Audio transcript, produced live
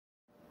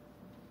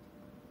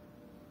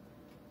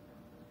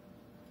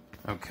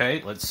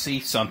Okay, let's see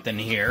something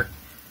here.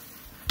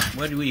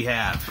 What do we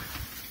have?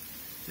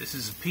 This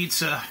is a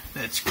pizza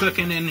that's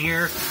cooking in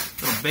here.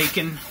 A little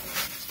bacon.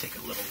 Let's take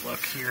a little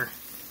look here.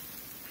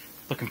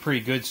 Looking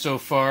pretty good so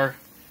far.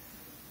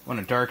 Want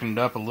to darken it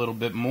up a little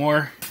bit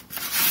more.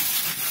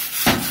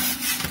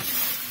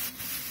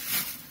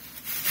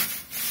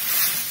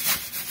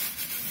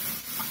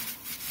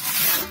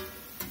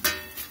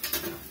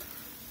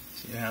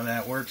 See how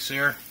that works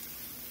there?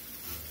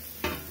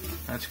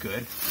 That's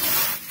good.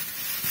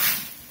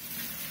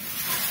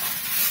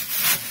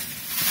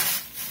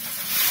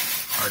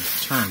 Hard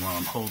to turn while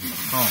I'm holding the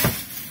phone.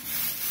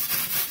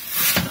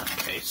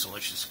 Okay, so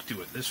let's just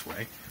do it this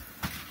way.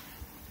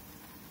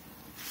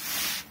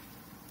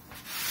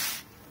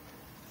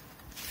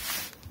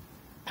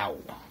 Ow,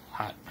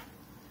 hot.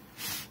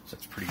 So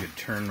that's a pretty good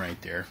turn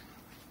right there.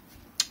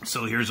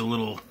 So here's a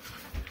little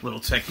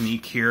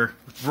technique here.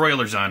 The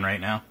broiler's on right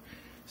now.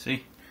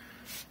 See?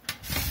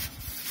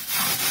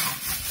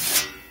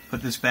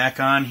 Put this back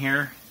on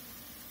here.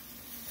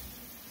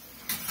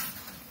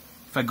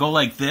 If I go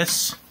like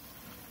this,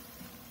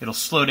 it'll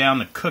slow down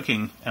the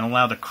cooking and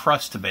allow the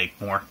crust to bake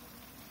more.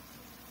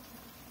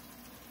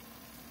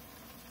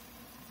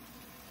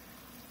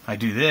 If I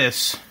do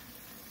this,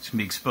 it's going to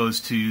be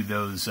exposed to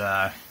those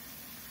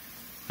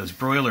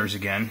broilers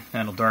again.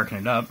 That'll darken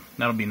it up.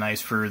 That'll be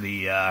nice for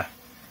the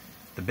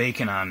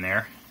bacon on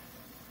there.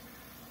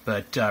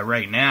 But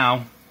right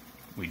now,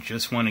 we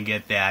just want to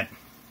get that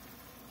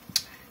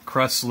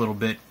crust a little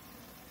bit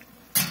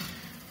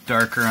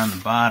darker on the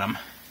bottom.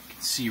 You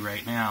can see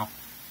right now,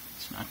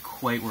 it's not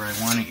quite where I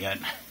want it yet.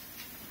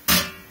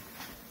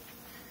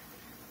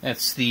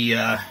 That's the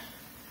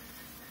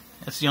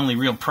only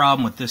real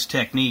problem with this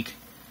technique.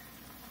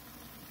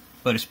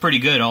 But it's pretty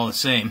good all the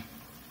same.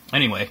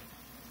 Anyway,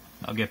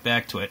 I'll get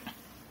back to it.